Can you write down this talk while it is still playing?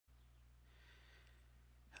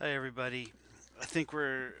Hi, everybody. I think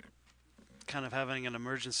we're kind of having an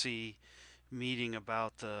emergency meeting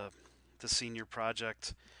about the senior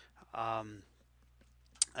project. Um,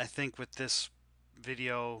 I think with this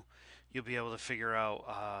video, you'll be able to figure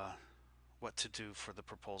out what to do for the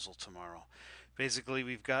proposal tomorrow. Basically,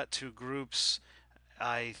 we've got two groups.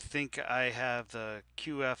 I think I have the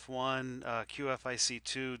QF1,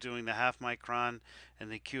 QFIC2 doing the half micron, and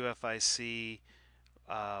the QFIC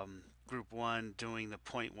group 1 doing the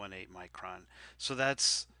 0.18 micron. So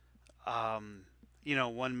that's um,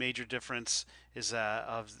 one major difference is that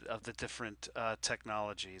of the different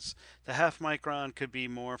technologies. The half micron could be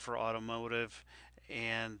more for automotive,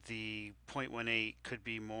 and the 0.18 could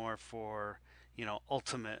be more for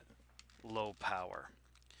ultimate low power.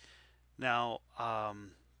 Now,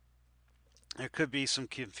 there could be some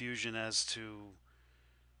confusion as to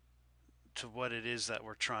what it is that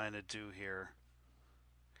we're trying to do here.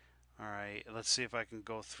 All right, let's see if I can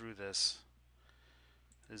go through this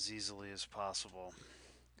as easily as possible.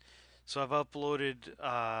 So I've uploaded,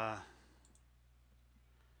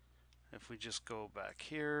 if we just go back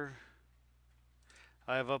here,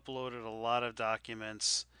 I've uploaded a lot of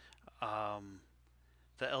documents.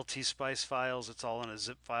 The LT Spice files, it's all in a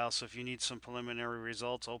zip file. So if you need some preliminary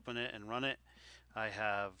results, open it and run it. I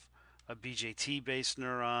have a BJT based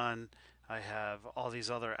neuron. I have all these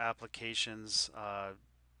other applications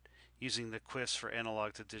using the QIFs for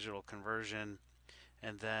analog to digital conversion,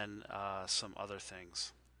 and then some other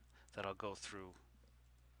things that I'll go through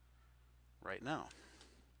right now.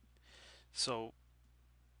 So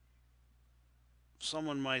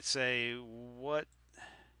someone might say, what,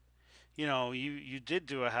 you did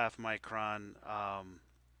do a half micron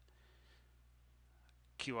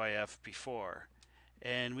QIF before,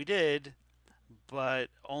 and we did, but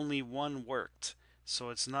only one worked. So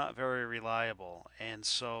it's not very reliable. And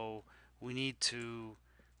so we need to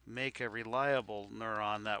make a reliable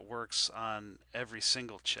neuron that works on every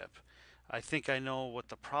single chip. I think I know what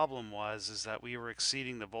the problem was, is that we were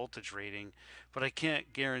exceeding the voltage rating, but I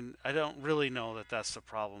can't guarantee, I don't really know that that's the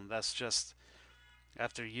problem. That's just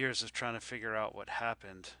after years of trying to figure out what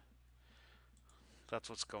happened. That's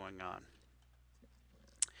what's going on.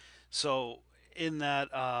 So in that,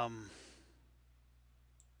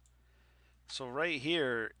 so right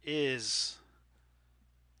here is,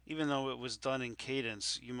 even though it was done in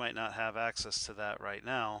cadence, you might not have access to that right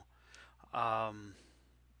now. Um,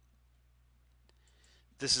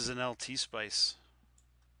 this is an LT Spice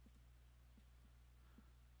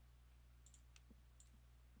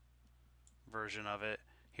version of it.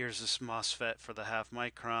 Here's this MOSFET for the half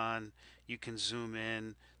micron. You can zoom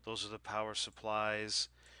in. Those are the power supplies.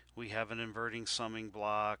 We have an inverting summing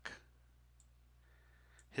block,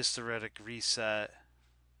 hysteretic reset,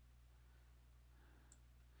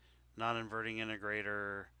 non-inverting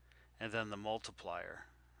integrator, and then the multiplier,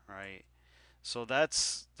 right? So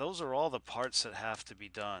those are all the parts that have to be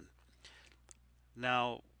done.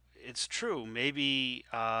 Now, it's true, maybe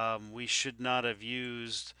we should not have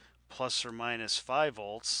used plus or minus 5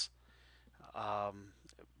 volts, um,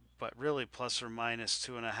 but really plus or minus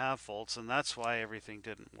 2.5 volts, and that's why everything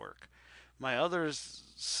didn't work. My other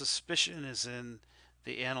suspicion is in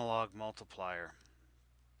the analog multiplier.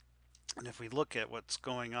 And if we look at what's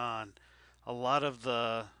going on, a lot of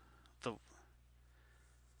the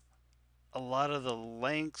a lot of the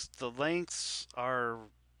lengths are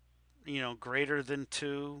greater than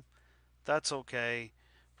 2. That's okay,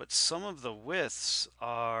 but some of the widths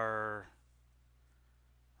are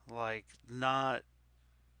like not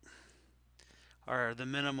are the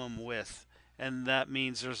minimum width, and that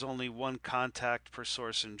means there's only one contact per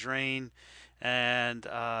source and drain, and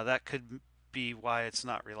that could be why it's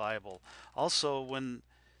not reliable. Also, when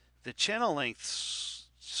the channel length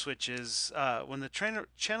switches, when the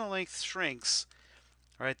channel length shrinks,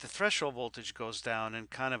 right, the threshold voltage goes down in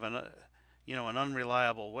kind of an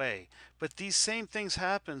unreliable way. But these same things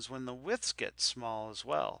happens when the widths get small as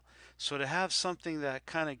well. So to have something that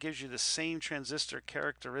kind of gives you the same transistor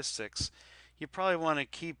characteristics, you probably want to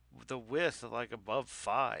keep the width like above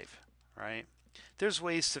 5, right? There's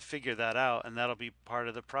ways to figure that out, and that'll be part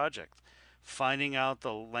of the project. Finding out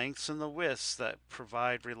the lengths and the widths that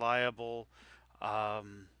provide reliable,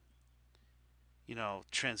 um,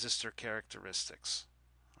 transistor characteristics.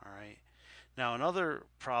 All right. Now, another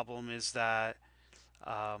problem is that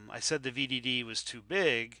I said the VDD was too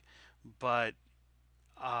big, but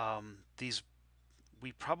these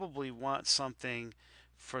we probably want something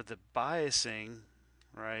for the biasing,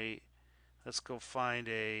 right? Let's go find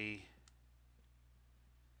a.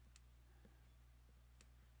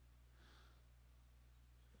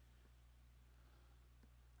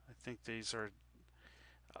 I think these are.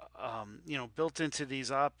 built into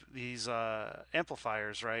these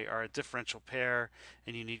amplifiers, right, are a differential pair,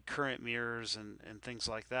 and you need current mirrors and things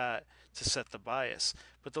like that to set the bias.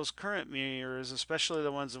 But those current mirrors, especially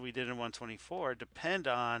the ones that we did in 124, depend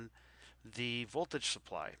on the voltage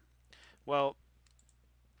supply. Well,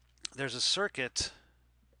 there's a circuit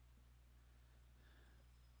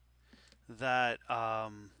that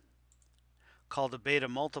called a beta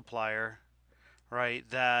multiplier, right?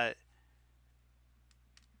 That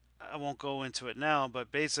I won't go into it now,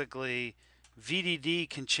 but basically VDD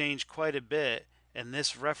can change quite a bit, and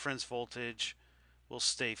this reference voltage will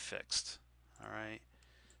stay fixed. All right.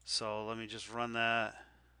 So let me just run that.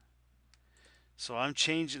 So I'm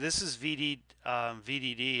changing. This is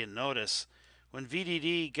VDD, and notice when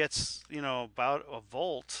VDD gets about a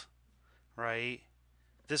volt, right?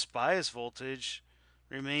 This bias voltage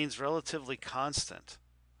remains relatively constant,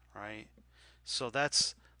 right? So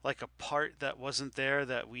that's like a part that wasn't there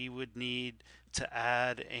that we would need to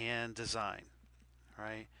add and design,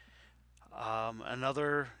 right?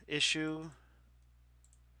 Another issue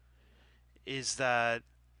is that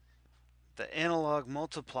the analog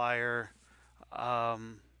multiplier,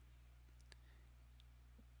 um,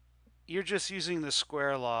 you're just using the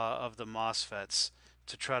square law of the MOSFETs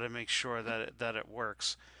to try to make sure that it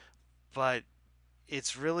works. But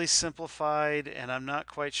it's really simplified, and I'm not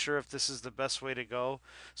quite sure if this is the best way to go.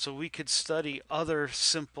 So we could study other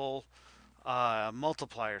simple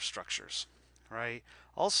multiplier structures, right?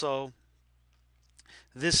 Also,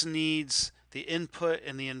 this needs the input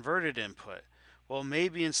and the inverted input. Well,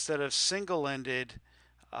 maybe instead of single-ended,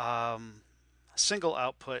 um, single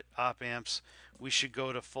output op amps, we should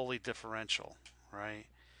go to fully differential, right?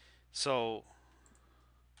 So,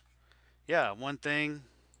 yeah, one thing,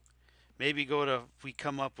 maybe we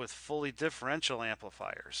come up with fully differential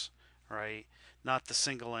amplifiers, right? Not the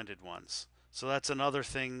single-ended ones. So that's another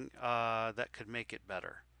thing that could make it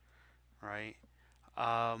better, right?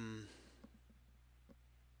 Um,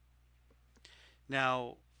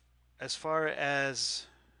 Now, as far as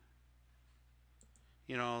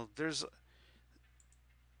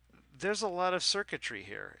there's a lot of circuitry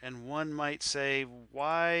here, and one might say,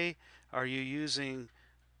 why are you using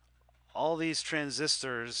all these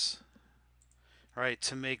transistors, right,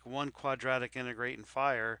 to make one quadratic integrate and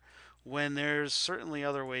fire when there's certainly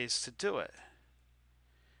other ways to do it?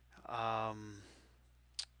 Um,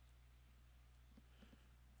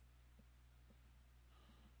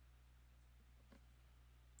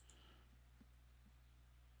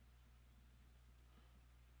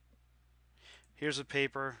 Here's a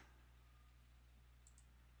paper.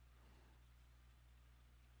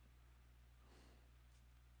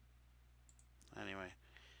 Anyway,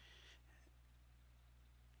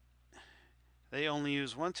 they only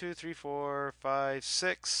use 1, 2, 3, 4, 5,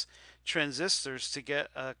 6 transistors to get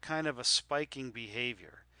a kind of a spiking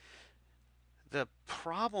behavior. The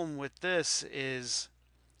problem with this is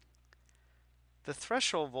the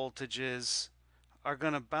threshold voltages are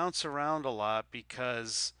going to bounce around a lot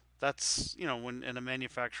because that's, when in a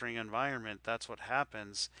manufacturing environment, that's what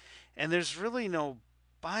happens. And there's really no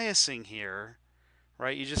biasing here,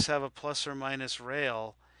 right? You just have a plus or minus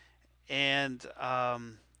rail. And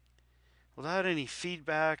without any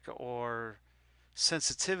feedback or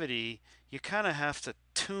sensitivity, you kind of have to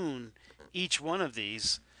tune each one of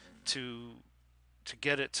these to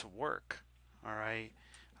get it to work. All right.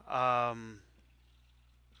 Um,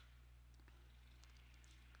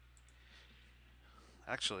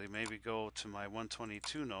 Actually, maybe go to my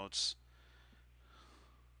 122 notes.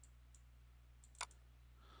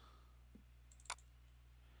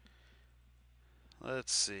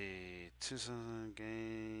 Let's see, 2000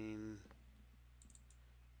 gain.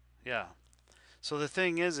 Yeah. So the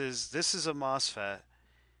thing is this is a MOSFET,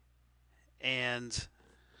 and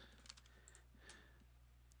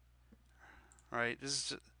right,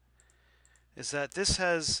 is that this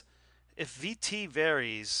has, if VT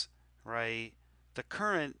varies, right, the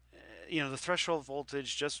current, the threshold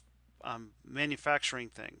voltage, just manufacturing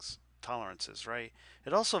things, tolerances, right?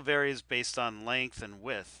 It also varies based on length and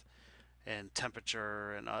width and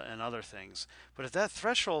temperature and other things. But if that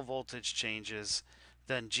threshold voltage changes,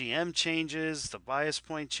 then GM changes, the bias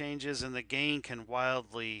point changes, and the gain can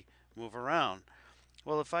wildly move around.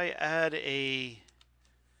 Well, if I add a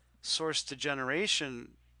source to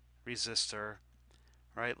generation resistor,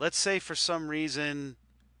 right, let's say for some reason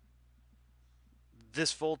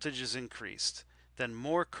this voltage is increased, then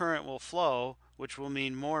more current will flow, which will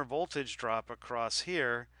mean more voltage drop across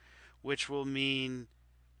here, which will mean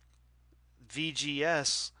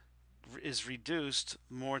VGS is reduced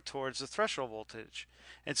more towards the threshold voltage.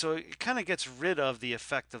 And so it kind of gets rid of the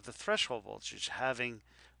effect of the threshold voltage having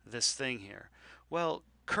this thing here. Well,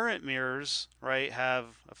 current mirrors, right, have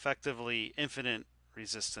effectively infinite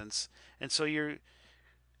resistance. And so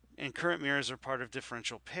and current mirrors are part of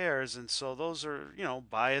differential pairs, and so those are,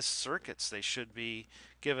 biased circuits. They should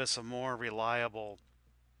give us a more reliable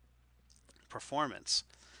performance.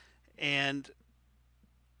 And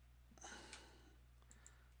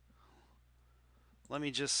let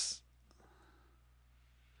me just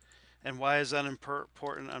and why is that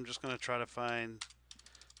important? I'm just going to try to find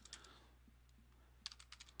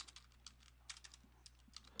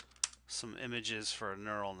some images for a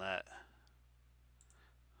neural net.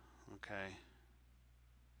 Okay.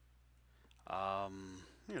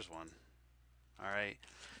 Here's one. All right.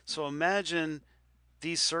 So imagine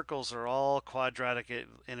these circles are all quadratic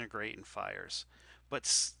integrating fires.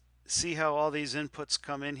 But see how all these inputs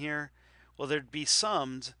come in here? Well, they'd be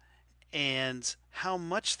summed, and how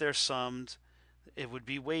much they're summed, it would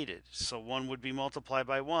be weighted. So one would be multiplied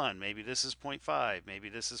by 1. Maybe this is 0.5. Maybe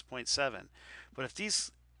this is 0.7. But if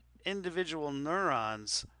these individual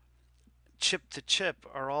neurons, chip to chip,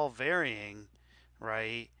 are all varying,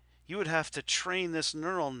 right, you would have to train this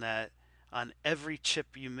neural net on every chip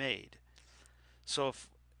you made. So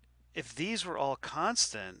if these were all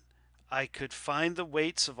constant, I could find the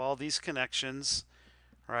weights of all these connections,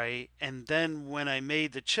 right? And then when I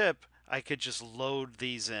made the chip, I could just load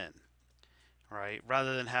these in, right?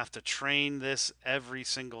 Rather than have to train this every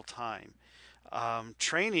single time.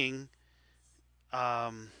 Training,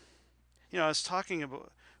 um, I was talking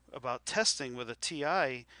about testing with a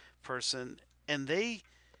TI person, and they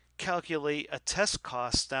calculate a test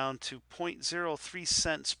cost down to zero point zero 0.03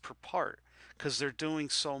 cents per part because they're doing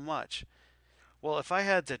so much. Well, if I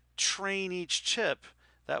had to train each chip,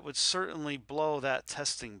 that would certainly blow that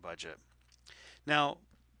testing budget. Now,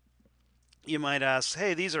 you might ask,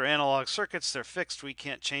 hey, these are analog circuits, they're fixed, we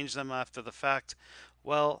can't change them after the fact.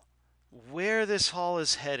 Well, where this all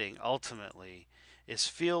is heading ultimately is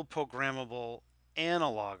field programmable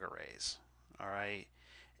analog arrays. All right.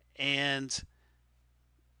 And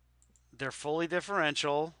they're fully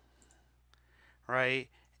differential, right?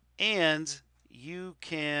 And you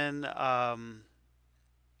can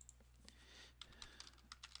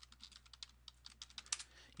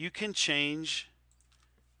change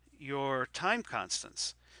your time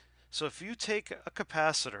constants. So if you take a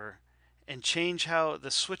capacitor and change how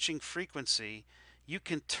the switching frequency, you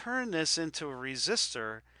can turn this into a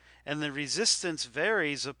resistor, and the resistance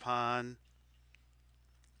varies upon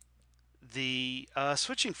the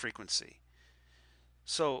switching frequency.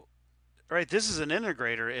 So, right, this is an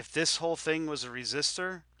integrator. If this whole thing was a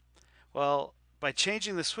resistor, well, by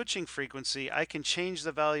changing the switching frequency, I can change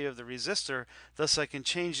the value of the resistor. Thus, I can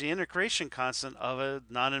change the integration constant of a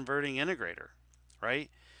non-inverting integrator, right?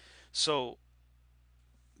 So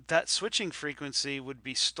that switching frequency would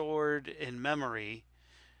be stored in memory,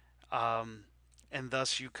 and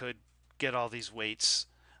thus you could get all these weights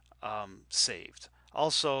saved.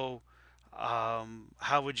 Also,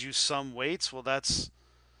 how would you sum weights? Well, that's,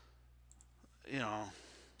 you know,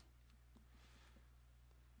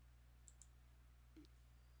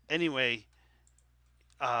 anyway,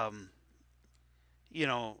 um,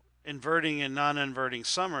 inverting and non-inverting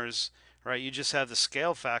summers, right? You just have the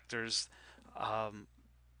scale factors um,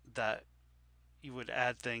 that you would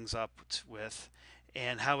add things up with.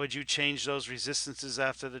 And how would you change those resistances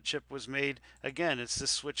after the chip was made? Again, it's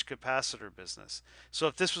this switch capacitor business. So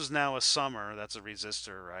if this was now a summer, that's a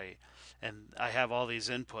resistor, right? And I have all these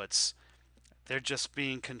inputs, they're just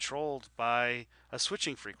being controlled by a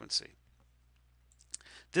switching frequency.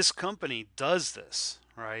 This company does this,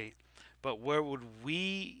 right? But where would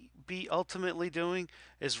we be ultimately doing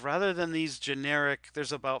is, rather than these generic,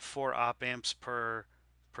 there's about 4 op amps per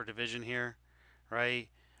division here, right?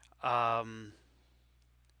 Um,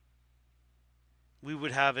 we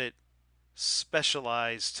would have it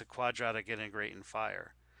specialized to quadratic integrate and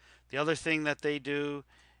fire. The other thing that they do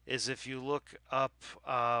is, if you look up,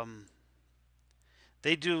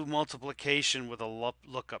 they do multiplication with a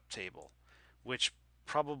lookup table, which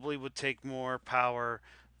probably would take more power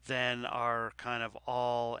than our kind of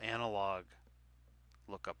all analog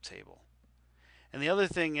lookup table. And the other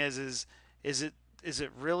thing is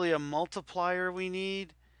it really a multiplier we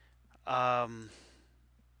need? Um,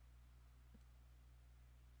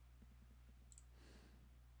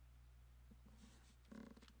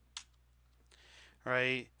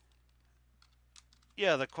 right?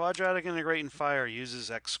 Yeah, the quadratic integrate and fire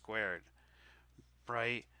uses x squared,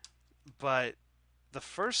 right? But the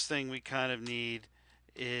first thing we kind of need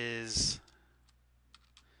is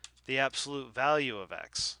the absolute value of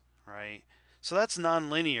x, right? So that's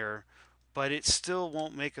nonlinear, but it still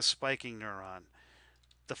won't make a spiking neuron.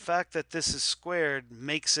 The fact that this is squared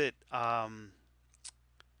makes it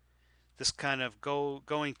this kind of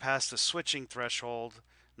going past the switching threshold,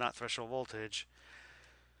 not threshold voltage,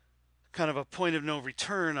 kind of a point of no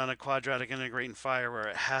return on a quadratic integrating fire where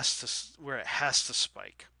it has to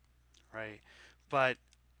spike, right? But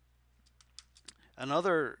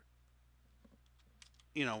another,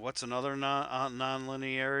 what's another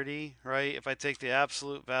non-linearity, right? If I take the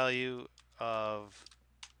absolute value of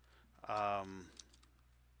um,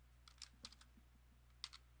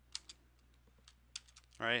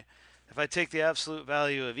 right? If I take the absolute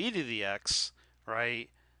value of e to the x, right,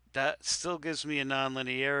 that still gives me a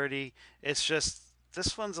nonlinearity. It's just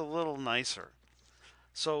this one's a little nicer.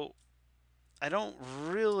 So I don't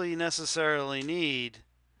really necessarily need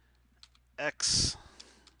x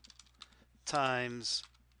times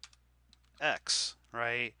x,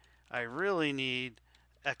 right? I really need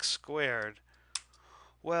x squared.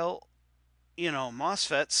 Well,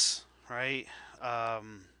 MOSFETs, right?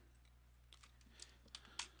 Um,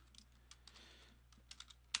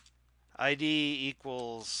 ID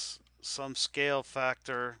equals some scale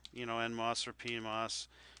factor, NMOS or PMOS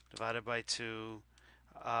divided by 2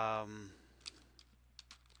 um,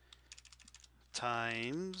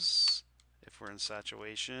 times, if we're in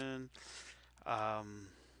saturation, um,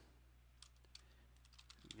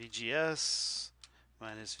 VGS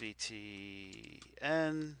minus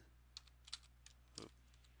VTN.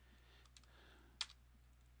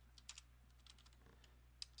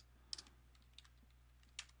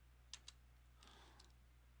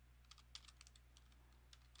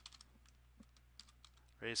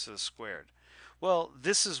 Raised to the squared. Well,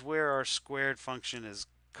 this is where our squared function is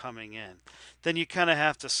coming in. Then you kind of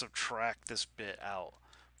have to subtract this bit out.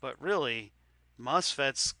 But really,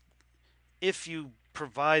 MOSFETs, if you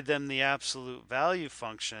provide them the absolute value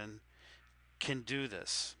function, can do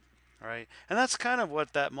this, right? And that's kind of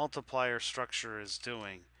what that multiplier structure is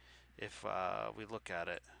doing if we look at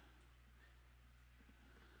it.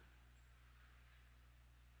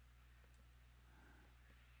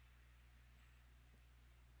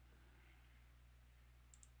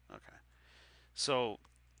 Okay. So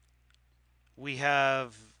we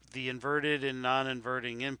have the inverted and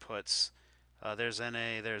non-inverting inputs. There's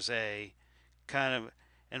NA, there's A, kind of,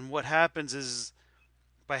 and what happens is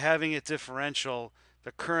by having it differential,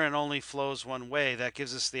 the current only flows one way. That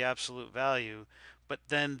gives us the absolute value, but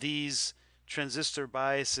then these transistor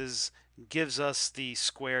biases gives us the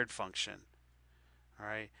squared function. All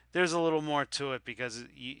right, there's a little more to it because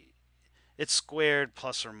it's squared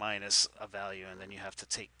plus or minus a value, and then you have to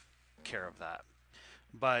take care of that.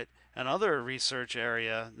 But another research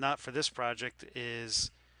area, not for this project,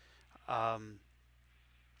 is um,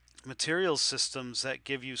 material systems that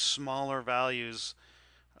give you smaller values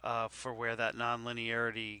for where that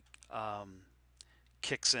nonlinearity um,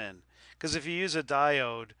 kicks in. Because if you use a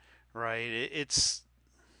diode, right, it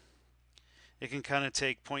can kind of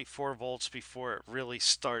take zero point 0.4 volts before it really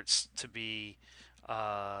starts to be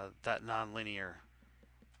that nonlinear.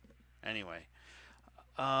 Anyway,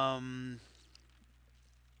 um,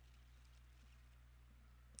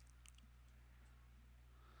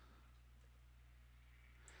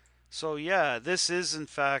 so yeah, this is in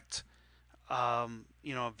fact a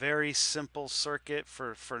very simple circuit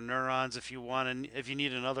for neurons if you want if you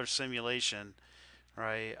need another simulation,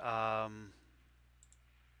 right?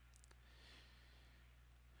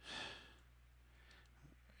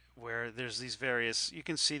 Where there's these various, you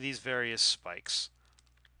can see these various spikes.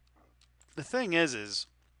 The thing is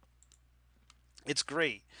it's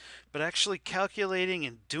great, but actually calculating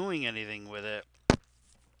and doing anything with it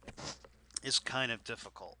is kind of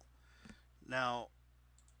difficult. Now,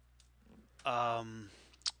 um,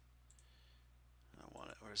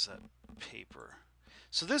 where's that paper?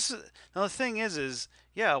 So this is now the thing is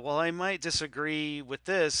yeah. While I might disagree with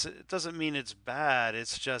this, it doesn't mean it's bad.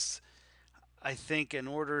 It's just I think in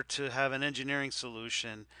order to have an engineering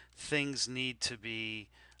solution, things need to be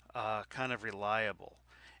kind of reliable.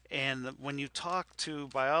 And when you talk to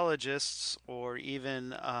biologists or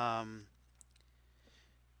even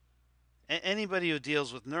anybody who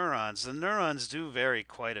deals with neurons, the neurons do vary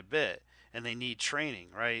quite a bit and they need training,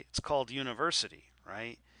 right? It's called university,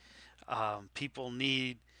 right? People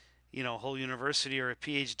need, a whole university or a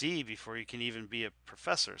PhD before you can even be a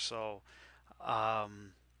professor. So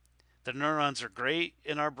um, the neurons are great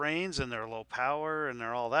in our brains and they're low power and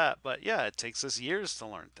they're all that. But yeah, it takes us years to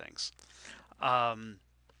learn things. Um,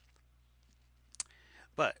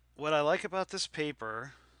 but what I like about this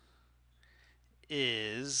paper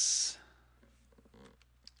is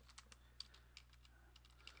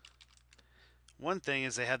one thing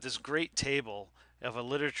is they have this great table of a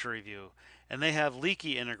literature review, and they have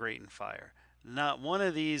leaky integrate and fire. Not one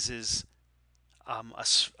of these is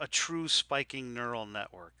a true spiking neural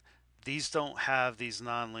network. These don't have these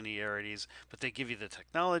nonlinearities, but they give you the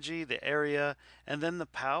technology, the area, and then the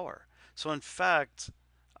power. So, in fact,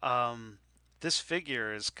 um, this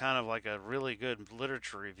figure is kind of like a really good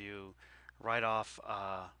literature review right off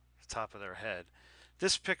the top of their head.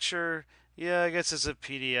 This picture, yeah, I guess it's a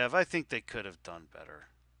PDF. I think they could have done better.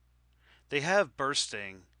 They have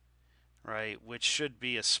bursting, right, which should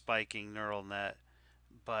be a spiking neural net,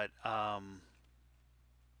 but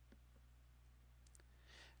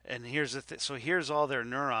and here's so here's all their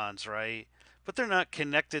neurons, right? But they're not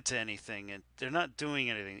connected to anything and they're not doing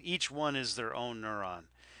anything. Each one is their own neuron.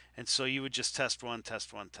 And so you would just test one,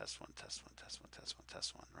 test one, test one, test one, test one, test one,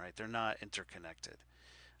 test one, right? They're not interconnected.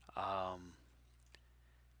 Um,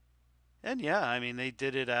 and yeah, I mean, they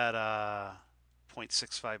did it at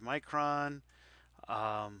 0.65 micron.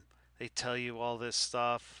 Um, they tell you all this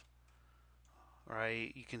stuff,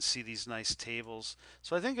 right? You can see these nice tables.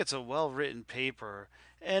 So I think it's a well written paper.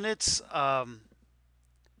 And it's, and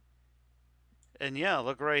yeah,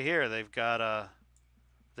 look right here. They've got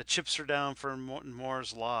the chips are down for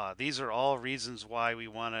Moore's law. These are all reasons why we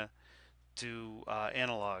want to do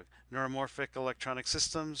analog neuromorphic electronic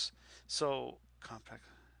systems. So compact.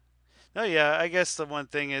 No, yeah, I guess the one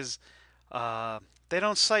thing is uh, they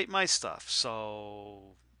don't cite my stuff. So,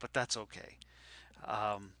 but that's okay.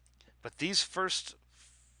 Um, but these first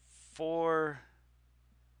four,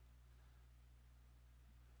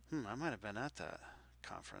 I might have been at that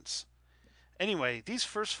conference. Anyway, these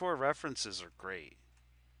first four references are great.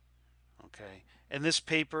 Okay, and this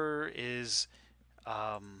paper is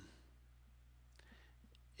um,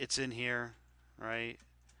 it's in here, right?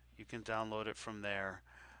 You can download it from there.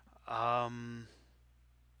 Um,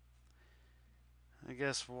 I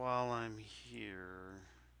guess while I'm here,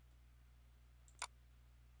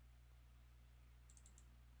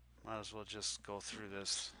 might as well just go through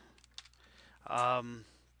this. Um,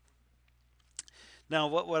 Now,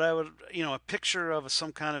 what I would, a picture of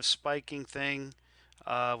some kind of spiking thing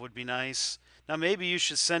would be nice. Now, maybe you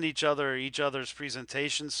should send each other's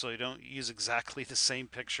presentations so you don't use exactly the same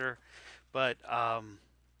picture. But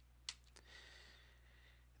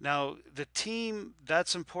now the team,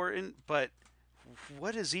 that's important. But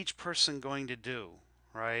what is each person going to do,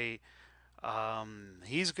 right?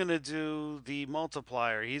 He's going to do the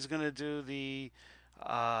multiplier. He's going to do the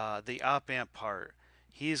op amp part.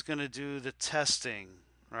 He's going to do the testing,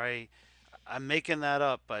 right? I'm making that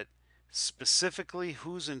up, but specifically,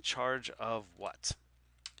 who's in charge of what,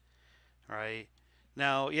 right?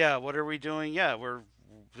 Now, yeah, what are we doing? Yeah,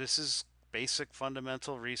 this is basic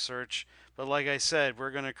fundamental research, but like I said,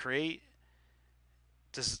 we're going to create,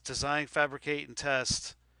 design, fabricate, and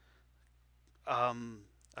test um,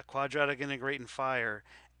 a quadratic integrate and fire,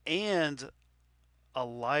 and a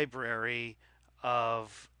library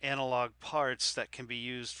of analog parts that can be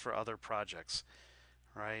used for other projects,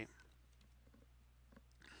 right?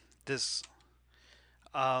 This,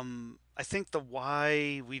 I think the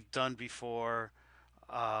why we've done before,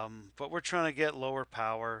 but we're trying to get lower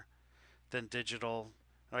power than digital,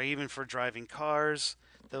 or even for driving cars.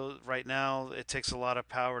 Though right now it takes a lot of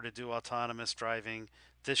power to do autonomous driving.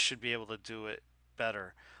 This should be able to do it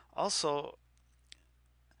better. Also,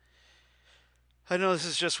 I know this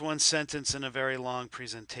is just one sentence in a very long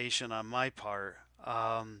presentation on my part.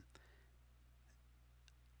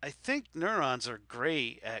 I think neurons are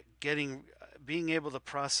great at being able to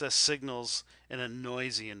process signals in a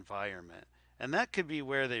noisy environment, and that could be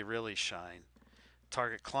where they really shine.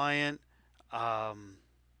 Target client, um,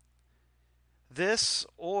 this,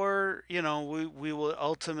 or we will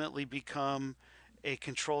ultimately become a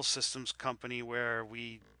control systems company where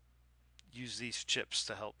we use these chips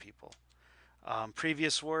to help people.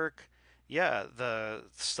 Previous work, yeah, the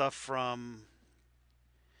stuff from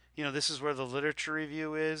this is where the literature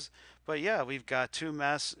review is. But yeah, we got a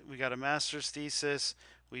master's thesis,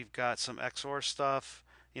 we've got some XOR stuff,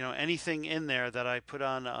 anything in there that I put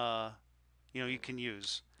on, you can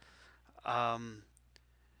use. Um,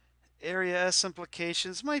 Area S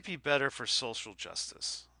implications might be better for social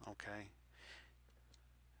justice. Okay.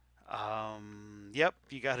 Yep,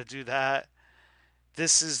 you got to do that.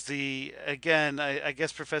 This is again, I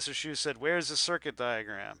guess Professor Shu said, where's the circuit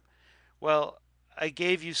diagram? Well, I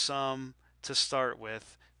gave you some to start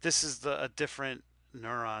with. This is a different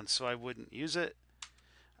neuron, so I wouldn't use it.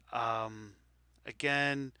 Um,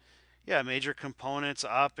 Again, yeah, major components,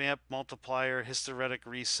 op amp, multiplier, hysteretic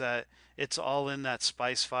reset. It's all in that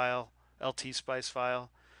spice file, LT spice file.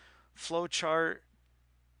 Flowchart,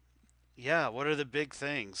 Yeah, what are the big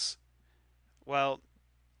things? Well,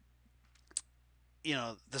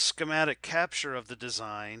 the schematic capture of the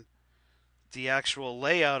design, the actual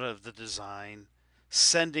layout of the design,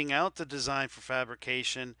 sending out the design for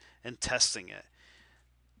fabrication, and testing it.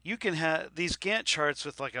 You can have these Gantt charts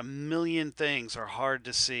with like a million things are hard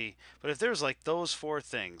to see, but if there's like those four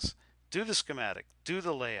things, do the schematic, do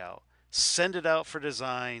the layout, send it out for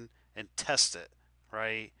design, and test it,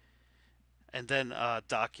 right? And then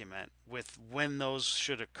document with when those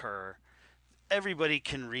should occur. Everybody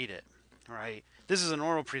can read it, right? This is an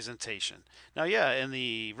oral presentation. Now, yeah, in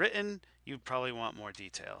the written, you'd probably want more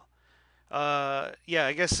detail. Yeah,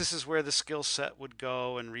 I guess this is where the skill set would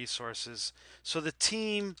go and resources. So the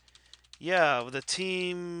team, yeah, the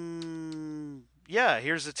team, yeah,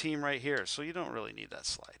 here's the team right here. So you don't really need that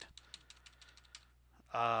slide.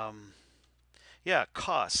 Yeah,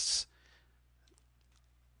 costs.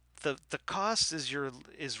 The cost is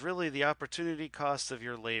really the opportunity cost of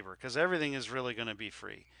your labor because everything is really going to be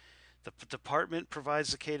free. The department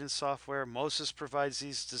provides the Cadence software. Moses provides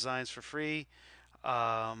these designs for free,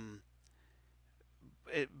 um,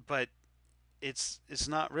 but it's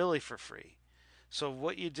not really for free. So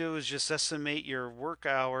what you do is just estimate your work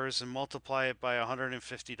hours and multiply it by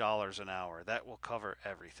 $150 an hour. That will cover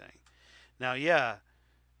everything. Now, yeah,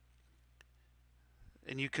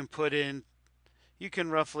 and you can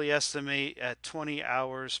roughly estimate at 20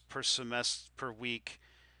 hours per semester per week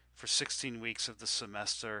for 16 weeks of the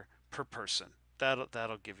semester per person.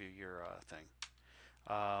 That'll give you your thing.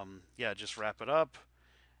 Yeah, just wrap it up.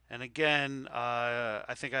 And again,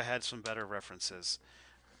 I think I had some better references.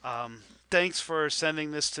 Thanks for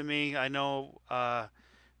sending this to me. I know,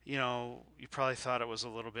 you probably thought it was a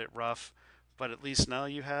little bit rough, but at least now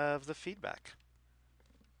you have the feedback.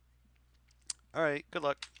 All right, good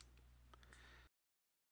luck.